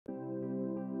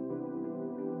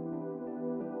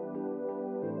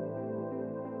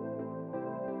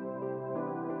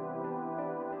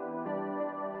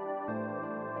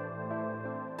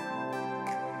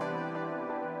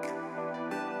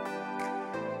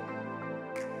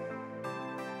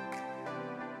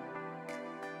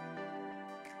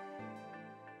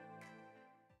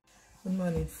Good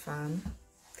morning, fam.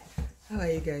 How are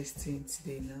you guys doing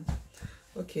today now?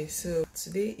 Okay, so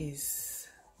today is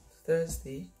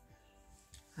Thursday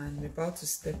and I'm about to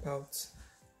step out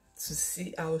to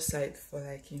see outside for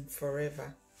like in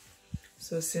forever.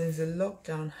 So since the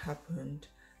lockdown happened,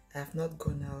 I have not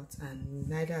gone out and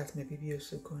neither has my baby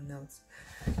also gone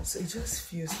out. So it just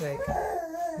feels like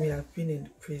we have been in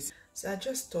prison. So I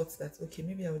just thought that okay,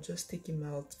 maybe I will just take him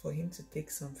out for him to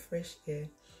take some fresh air,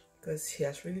 because he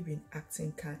has really been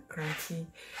acting cranky.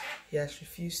 He has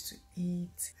refused to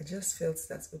eat. I just felt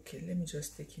that okay, let me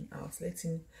just take him out, let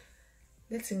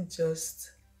him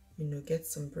just, you know, get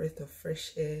some breath of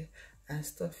fresh air and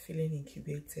stop feeling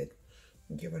incubated.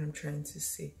 You get what I'm trying to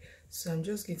say? So I'm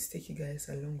just going to take you guys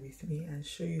along with me and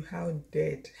show you how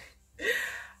dead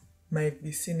my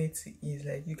vicinity is.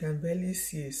 Like, you can barely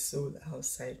see a soul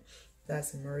outside.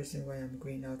 That's the reason why I'm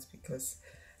going out, because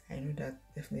I know that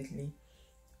definitely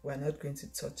we're not going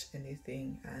to touch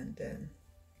anything. And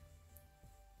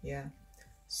yeah,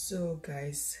 so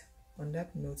guys, on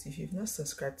that note, if you've not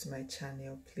subscribed to my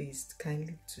channel, please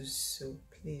kindly do so.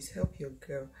 Please help your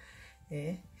girl.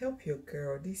 Help your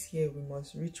girl. This year we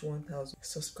must reach 1,000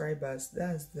 subscribers.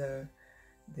 That's the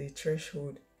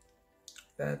threshold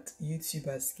that YouTube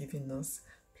has given us.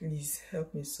 Please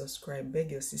help me subscribe. Beg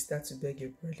your sister to beg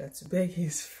your brother to beg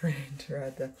his friend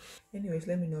rather. Anyways,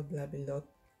 let me not blab a lot.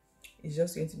 It's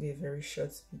just going to be a very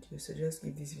short video, so just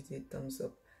give this video a thumbs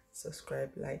up,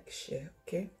 subscribe, like, share.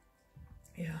 Okay,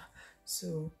 yeah.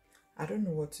 So I don't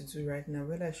know what to do right now,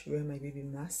 whether I should wear my baby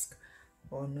mask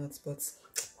or not, but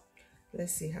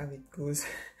let's see how it goes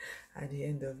at the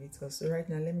end of it. Also, right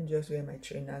now, let me just wear my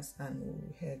trainers and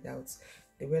we'll head out.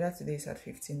 The weather today is at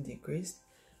 15 degrees.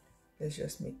 Let's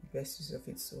just make the best use of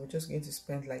it. So we're just going to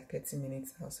spend like 30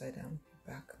 minutes outside and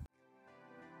be back.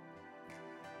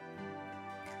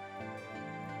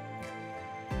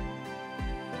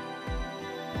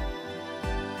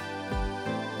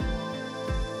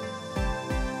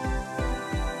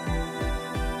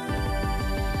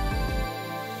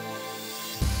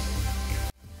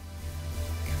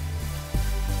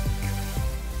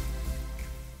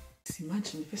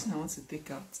 Imagine the person I want to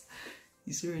take out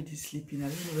is already sleeping. I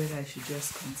don't know whether I should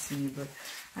just continue, but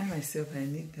I myself, I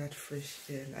need that fresh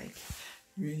air, like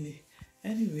really.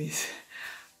 Anyways,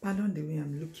 pardon the way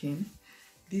I'm looking.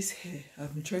 This hair,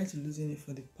 I've been trying to loosen it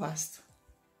for the past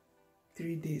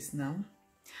 3 days now.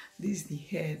 This is the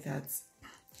hair that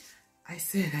I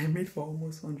said I made for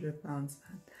almost £100, and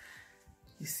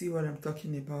you see what I'm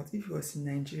talking about. If it was in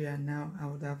Nigeria now, I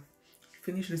would have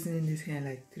finished loosening this hair in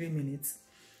like 3 minutes.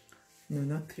 No,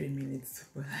 not 3 minutes,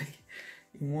 but like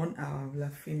in 1 hour I will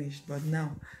have finished. But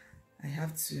now I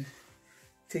have to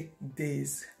take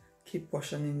days, keep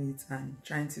portioning it and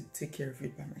trying to take care of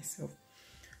it by myself.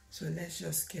 So let's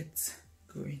just get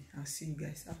going. I'll see you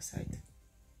guys outside.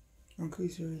 Uncle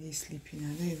is already sleeping.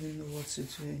 I don't even know what to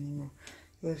do anymore.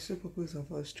 It was the purpose of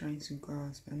us trying to go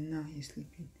out, but now he's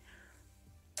sleeping.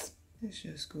 Let's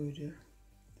just go there.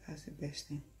 That's the best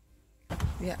thing.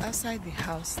 We are outside the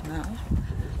house now,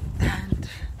 and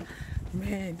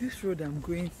man, this road I'm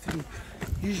going through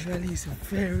usually is a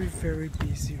very, very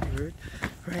busy road.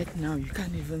 Right now you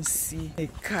can't even see a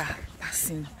car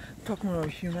passing. Talking about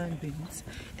human beings,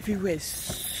 everywhere is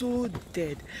so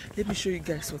dead. Let me show you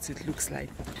guys what it looks like.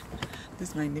 This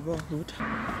is my neighborhood.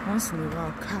 Once in a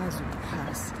while cars will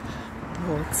pass,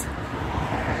 but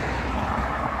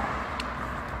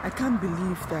I can't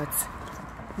believe that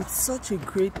with such a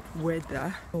great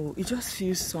weather, oh, it just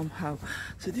feels somehow.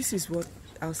 So this is what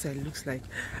outside looks like.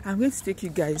 I'm going to take you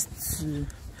guys to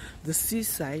the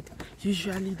seaside.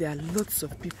 Usually there are lots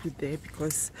of people there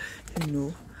because, you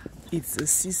know, it's a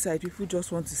seaside. People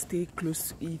just want to stay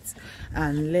close to it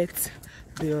and let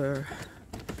the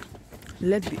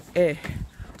air,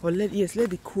 or let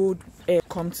the cold air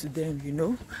come to them, you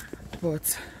know.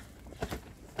 But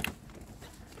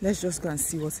let's just go and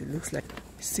see what it looks like.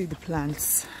 See the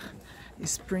plants.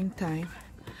 It's springtime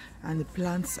and the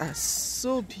plants are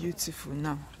so beautiful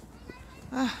now.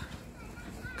 Ah,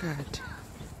 God.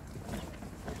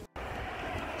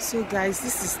 So guys,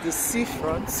 this is the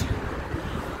seafront.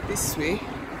 This way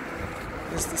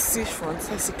is the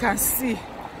seafront. As you can see,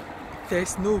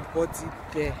 there's nobody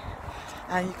there,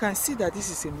 and you can see that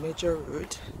this is a major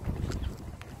road.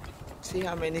 See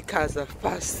how many cars have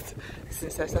passed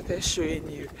since I started showing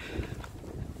you.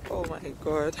 Oh my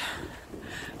God.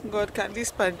 God, can this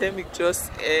pandemic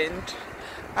just end?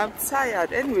 I'm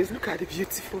tired. Anyways, look at the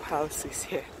beautiful houses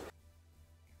here.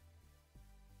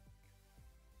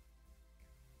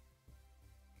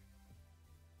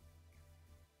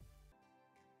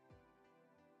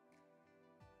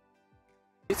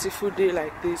 Beautiful day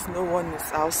like this, no one is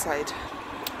outside.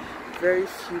 Very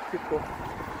few people.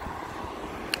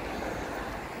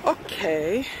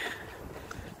 Okay,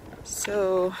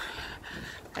 so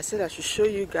I said I should show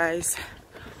you guys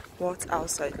what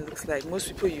outside looks like. Most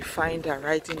people you find are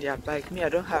riding their bike. Me, I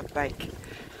don't have bike,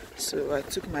 so I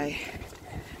took my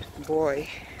boy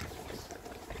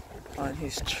on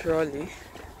his trolley,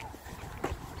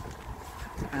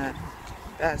 and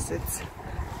that's it.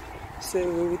 So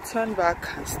we will turn back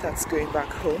and start going back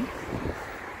home.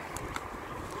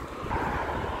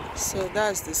 So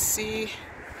that's the sea.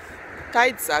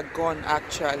 Tides are gone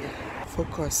actually.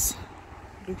 Focus.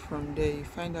 Look from there, you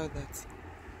find out that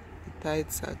the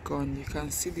tides are gone. You can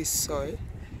see the soil.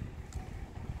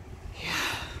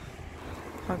 Yeah.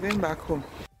 I'm going back home.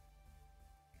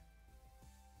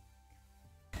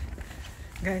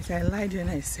 Guys, I lied when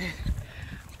I said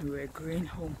we were going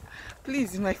home.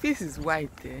 Please, my face is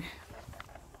white there.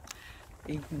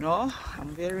 Ignore,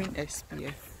 I'm wearing SPF.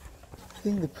 I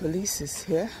think the police is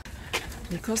here.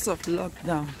 Because of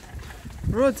lockdown,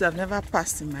 roads I've never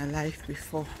passed in my life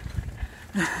before.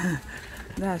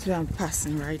 That's where I'm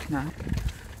passing right now.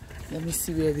 Let me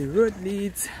see where the road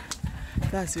leads.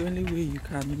 That's the only way you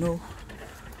can know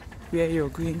where you're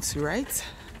going to, right?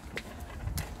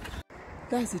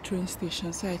 That's the train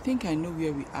station, so I think I know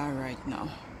where we are right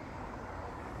now.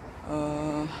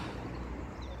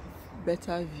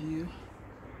 Better view.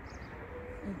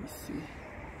 Let me see.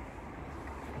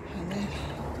 And then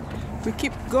we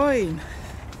keep going.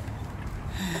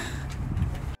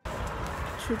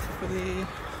 Truthfully,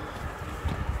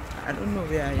 I don't know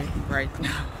where I am right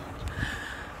now,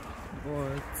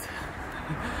 but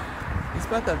it's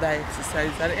part of that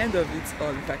exercise. At the end of it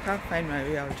all, if I can't find my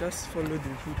way, I'll just follow the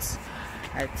route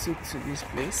I took to this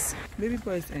place. Baby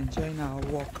boy is enjoying our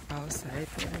walk outside.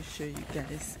 Let me show you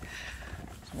guys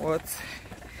what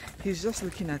he's just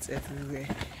looking at everywhere.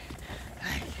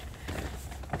 Like,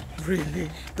 really,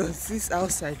 does this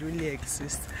outside really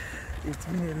exist? It's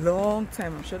been a long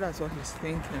time. I'm sure that's what he's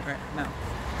thinking right now.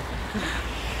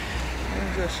 Let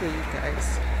me just show you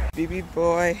guys. Baby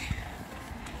boy,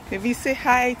 maybe say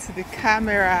hi to the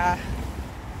camera.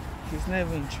 He's not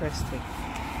even interested.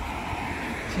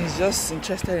 He's just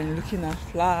interested in looking at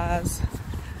flowers,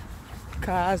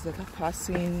 cars that are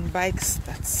passing, bikes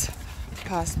that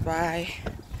pass by,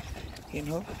 you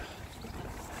know.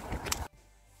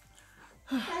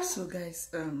 So guys,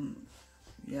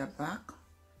 we are back.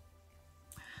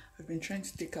 I've been trying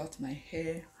to take out my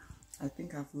hair. I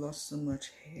think I've lost so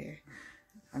much hair.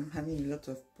 I'm having a lot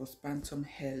of postpartum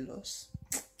hair loss.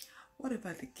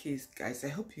 Whatever the case, guys, I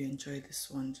hope you enjoyed this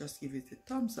one. Just give it a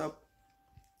thumbs up,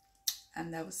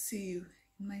 and I will see you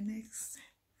in my next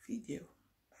video.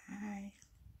 Bye.